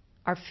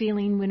our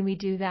feeling when we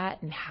do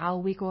that and how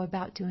we go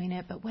about doing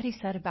it. But what he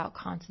said about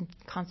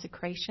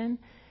consecration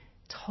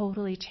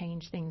totally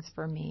changed things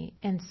for me.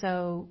 And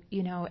so,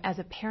 as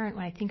a parent,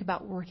 when I think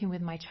about working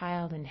with my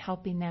child and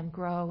helping them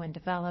grow and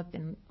develop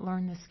and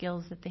learn the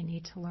skills that they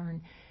need to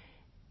learn,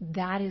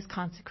 that is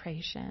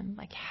consecration.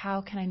 Like,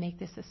 how can I make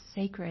this a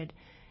sacred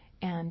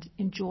and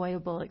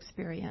enjoyable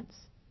experience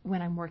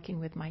when I'm working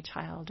with my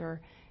child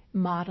or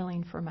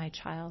modeling for my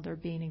child or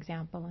being an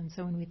example? And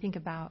so when we think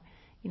about,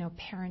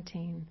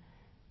 parenting,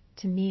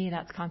 to me,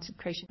 that's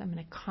consecration. I'm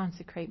going to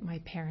consecrate my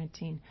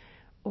parenting,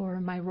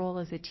 or my role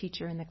as a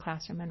teacher in the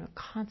classroom. I'm going to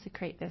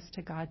consecrate this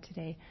to God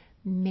today,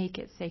 make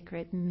it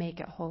sacred, make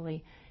it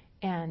holy.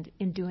 And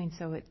in doing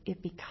so,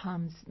 it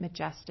becomes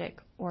majestic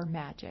or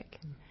magic.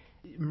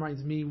 It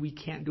reminds me, we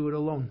can't do it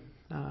alone.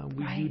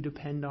 We Right. do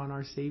depend on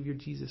our Savior,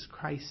 Jesus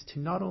Christ, to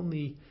not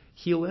only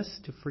heal us,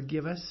 to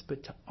forgive us,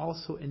 but to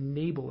also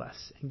enable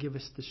us and give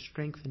us the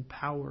strength and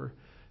power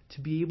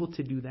to be able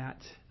to do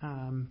that.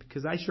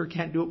 Because I sure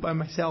can't do it by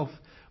myself.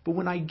 But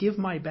when I give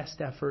my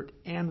best effort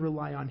and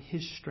rely on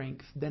His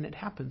strength, then it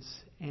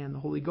happens. And the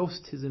Holy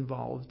Ghost is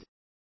involved.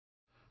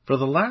 For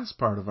the last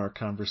part of our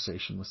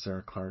conversation with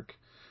Sarah Clark,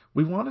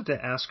 we wanted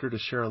to ask her to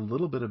share a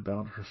little bit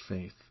about her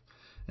faith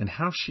and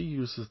how she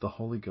uses the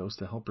Holy Ghost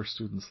to help her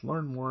students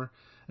learn more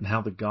and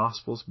how the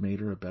Gospels made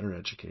her a better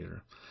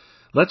educator.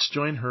 Let's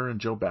join her and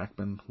Joe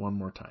Backman one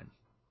more time.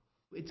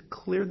 It's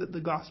clear that the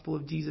gospel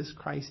of Jesus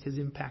Christ has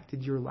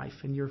impacted your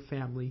life and your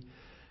family.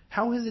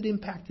 How has it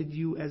impacted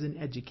you as an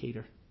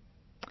educator?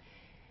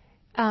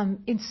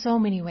 In so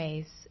many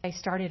ways. I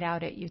started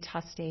out at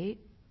Utah State,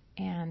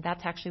 and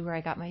that's actually where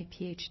I got my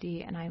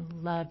PhD, and I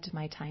loved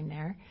my time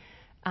there.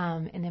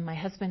 And then my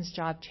husband's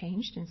job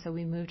changed, and so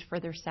we moved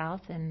further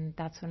south, and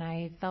that's when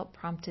I felt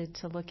prompted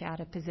to look at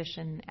a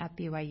position at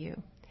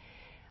BYU.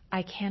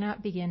 I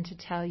cannot begin to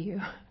tell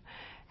you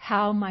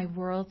how my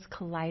worlds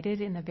collided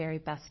in the very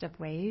best of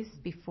ways.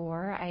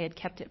 Before, I had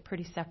kept it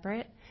pretty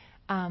separate.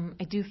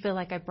 I do feel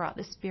like I brought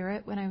the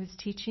Spirit when I was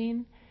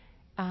teaching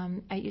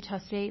at Utah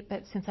State,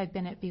 but since I've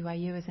been at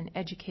BYU as an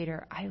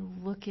educator, I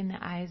look in the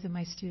eyes of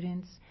my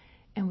students,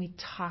 and we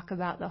talk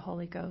about the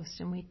Holy Ghost,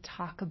 and we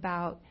talk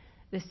about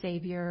the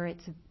Savior.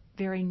 It's a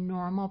very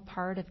normal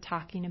part of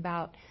talking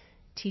about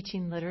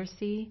teaching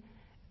literacy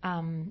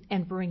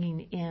and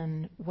bringing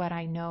in what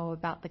I know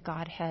about the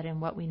Godhead and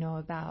what we know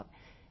about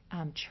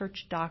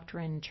church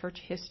doctrine, church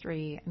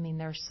history. I mean,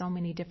 there are so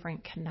many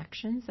different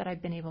connections that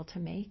I've been able to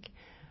make.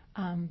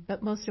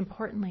 But most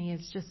importantly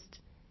is just,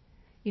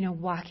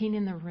 walking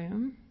in the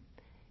room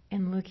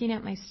and looking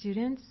at my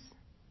students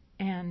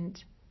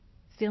and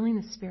feeling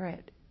the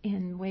Spirit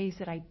in ways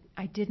that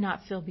I did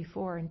not feel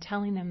before, and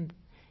telling them,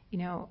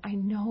 I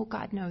know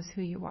God knows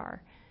who you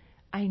are.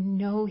 I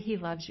know He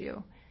loves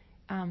you.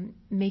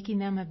 Making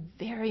them a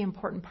very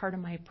important part of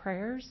my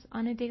prayers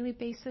on a daily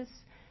basis.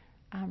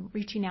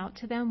 Reaching out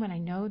to them when I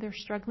know they're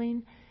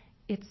struggling.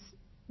 It's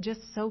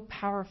just so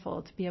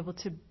powerful to be able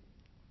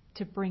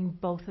to bring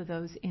both of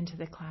those into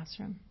the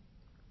classroom.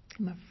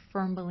 I'm a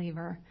firm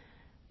believer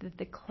that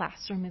the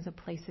classroom is a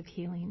place of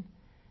healing.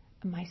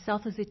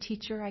 Myself as a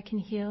teacher, I can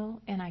heal,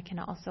 and I can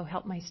also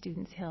help my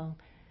students heal.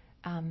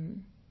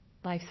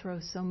 Life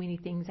throws so many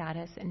things at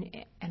us,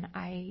 and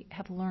I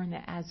have learned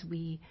that as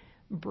we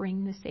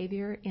bring the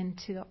Savior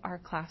into our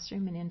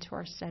classroom and into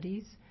our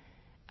studies,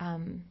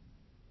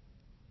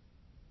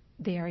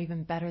 they are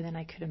even better than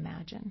I could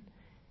imagine.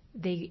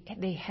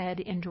 They head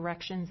in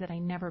directions that I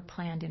never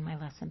planned in my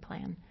lesson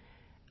plan.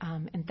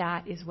 And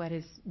that is what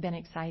has been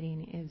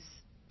exciting, is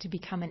to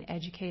become an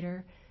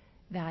educator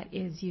that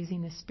is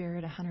using the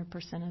Spirit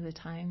 100% of the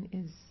time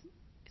is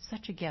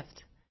such a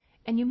gift.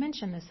 And you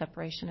mentioned the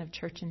separation of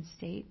church and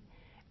state.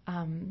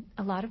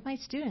 A lot of my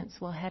students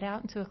will head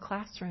out into a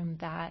classroom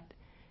that,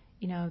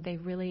 they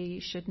really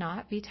should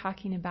not be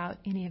talking about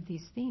any of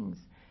these things.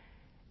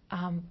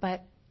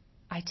 But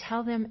I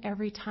tell them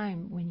every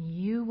time, when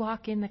you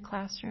walk in the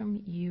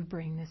classroom, you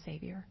bring the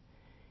Savior.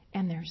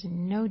 And there's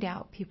no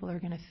doubt people are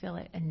going to feel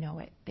it and know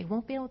it. They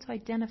won't be able to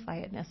identify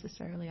it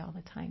necessarily all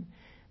the time,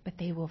 but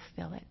they will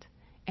feel it.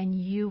 And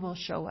you will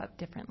show up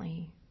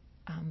differently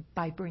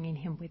by bringing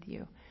Him with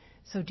you.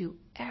 So do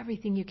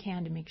everything you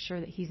can to make sure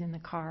that He's in the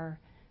car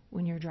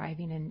when you're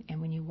driving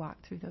and when you walk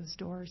through those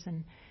doors.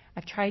 And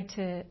I've tried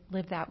to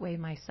live that way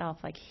myself,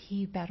 like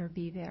He better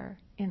be there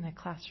in the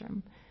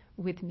classroom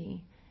with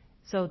me,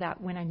 so that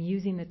when I'm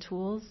using the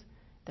tools,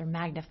 they're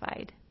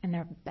magnified and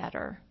they're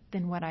better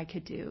than what I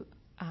could do.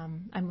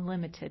 I'm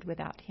limited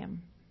without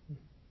Him.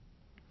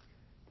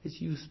 As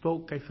you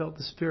spoke, I felt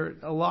the Spirit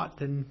a lot,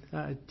 and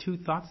two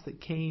thoughts that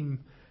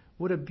came.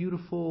 What a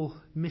beautiful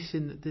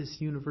mission that this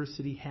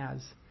university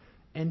has.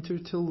 Enter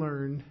to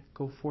learn,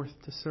 go forth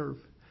to serve.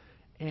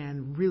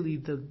 And really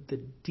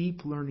the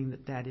deep learning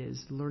that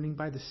is, learning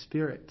by the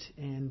Spirit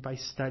and by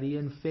study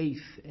and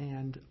faith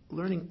and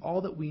learning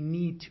all that we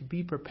need to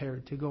be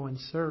prepared to go and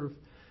serve.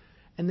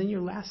 And then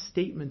your last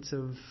statements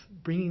of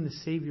bringing the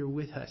Savior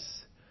with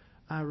us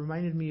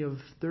reminded me of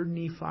 3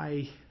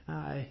 Nephi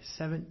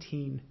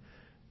 17,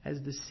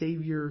 as the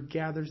Savior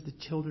gathers the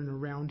children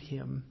around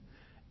him.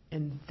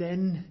 And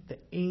then the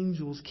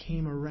angels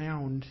came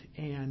around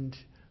and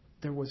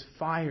there was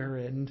fire,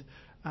 and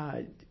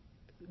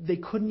they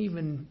couldn't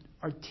even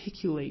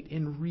articulate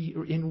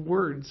in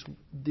words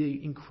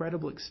the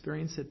incredible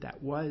experience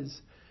that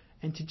was.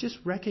 And to just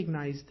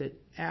recognize that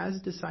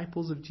as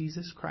disciples of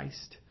Jesus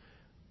Christ,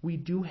 we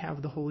do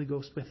have the Holy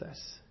Ghost with us.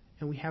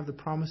 And we have the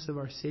promise of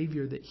our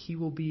Savior that He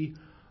will be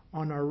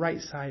on our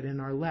right side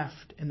and our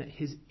left, and that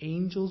His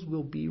angels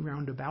will be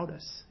round about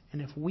us.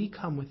 And if we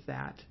come with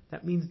that,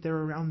 that means they're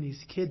around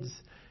these kids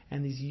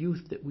and these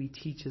youth that we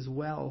teach as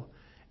well.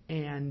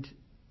 And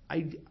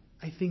I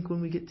think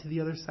when we get to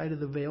the other side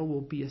of the veil,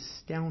 we'll be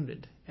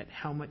astounded at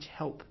how much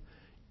help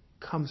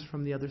comes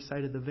from the other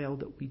side of the veil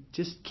that we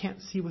just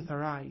can't see with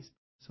our eyes.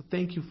 So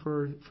thank you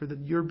for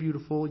your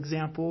beautiful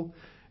example.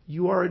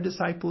 You are a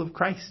disciple of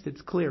Christ,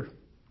 it's clear,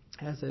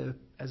 as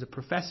a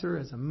professor,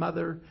 as a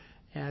mother,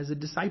 as a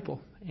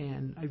disciple.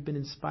 And I've been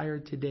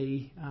inspired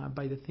today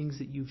by the things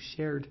that you've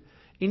shared.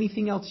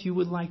 Anything else you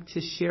would like to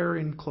share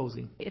in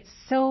closing? It's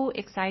so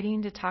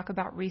exciting to talk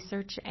about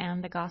research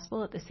and the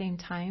gospel at the same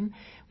time.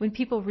 When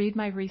people read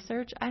my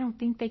research, I don't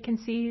think they can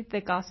see the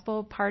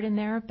gospel part in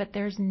there, but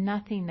there's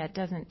nothing that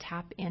doesn't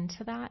tap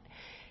into that.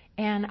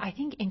 And I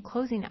think in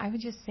closing, I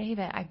would just say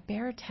that I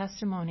bear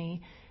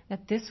testimony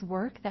that this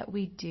work that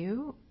we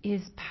do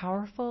is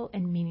powerful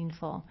and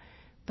meaningful,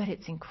 but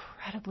it's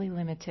incredibly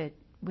limited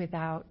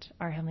without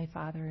our Heavenly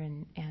Father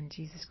and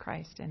Jesus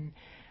Christ. And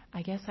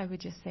I guess I would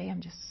just say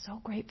I'm just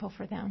so grateful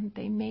for them.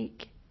 They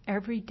make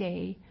every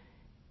day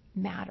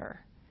matter.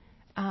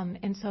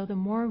 And so the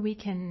more we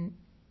can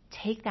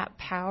take that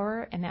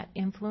power and that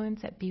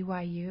influence at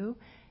BYU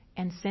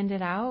and send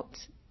it out,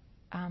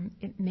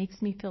 it makes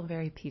me feel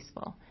very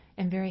peaceful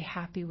and very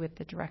happy with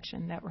the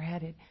direction that we're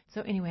headed.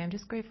 So anyway, I'm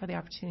just grateful for the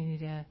opportunity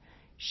to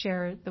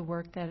share the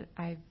work that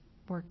I've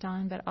worked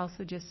on, but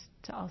also just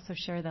to also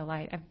share the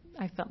light.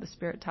 I felt the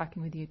Spirit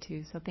talking with you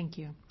too, so thank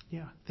you.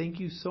 Yeah, thank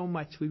you so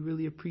much. We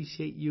really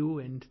appreciate you,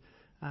 and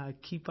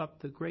keep up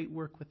the great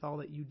work with all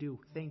that you do.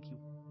 Thank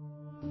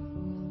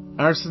you.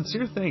 Our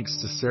sincere thanks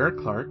to Sarah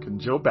Clark and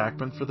Joe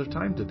Backman for their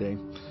time today.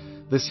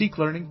 The Seek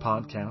Learning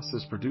podcast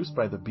is produced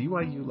by the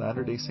BYU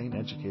Latter-day Saint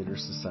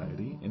Educators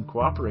Society in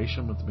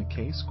cooperation with the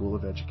McKay School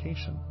of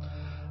Education.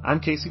 I'm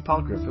Casey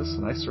Paul Griffiths,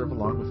 and I serve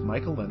along with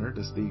Michael Leonard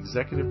as the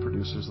executive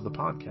producers of the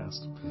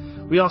podcast.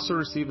 We also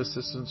receive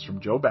assistance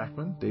from Joe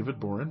Backman, David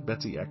Boren,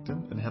 Betsy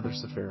Ekton, and Heather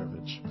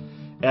Seferovich.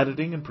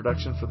 Editing and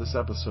production for this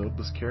episode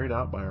was carried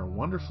out by our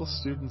wonderful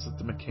students at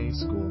the McKay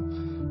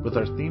School, with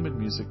our theme and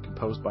music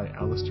composed by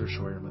Alistair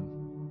Scheuerman.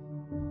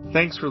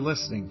 Thanks for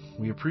listening.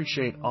 We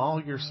appreciate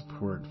all your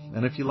support.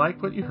 And if you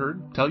like what you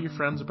heard, tell your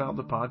friends about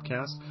the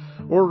podcast,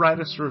 or write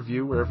us a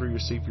review wherever you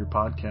receive your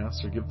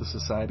podcasts, or give the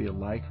Society a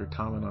like or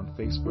comment on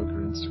Facebook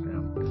or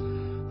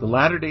Instagram. The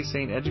Latter-day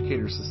Saint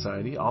Educators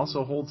Society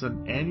also holds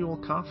an annual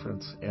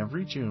conference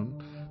every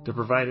June to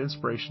provide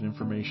inspiration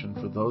information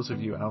for those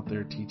of you out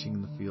there teaching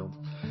in the field.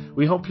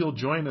 We hope you'll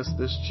join us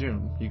this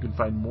June. You can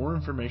find more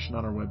information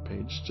on our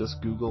webpage.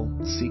 Just Google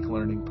Seek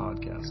Learning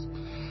Podcast.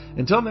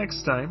 Until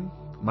next time,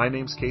 my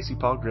name's Casey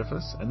Paul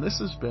Griffiths, and this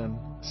has been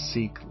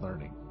Seek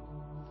Learning.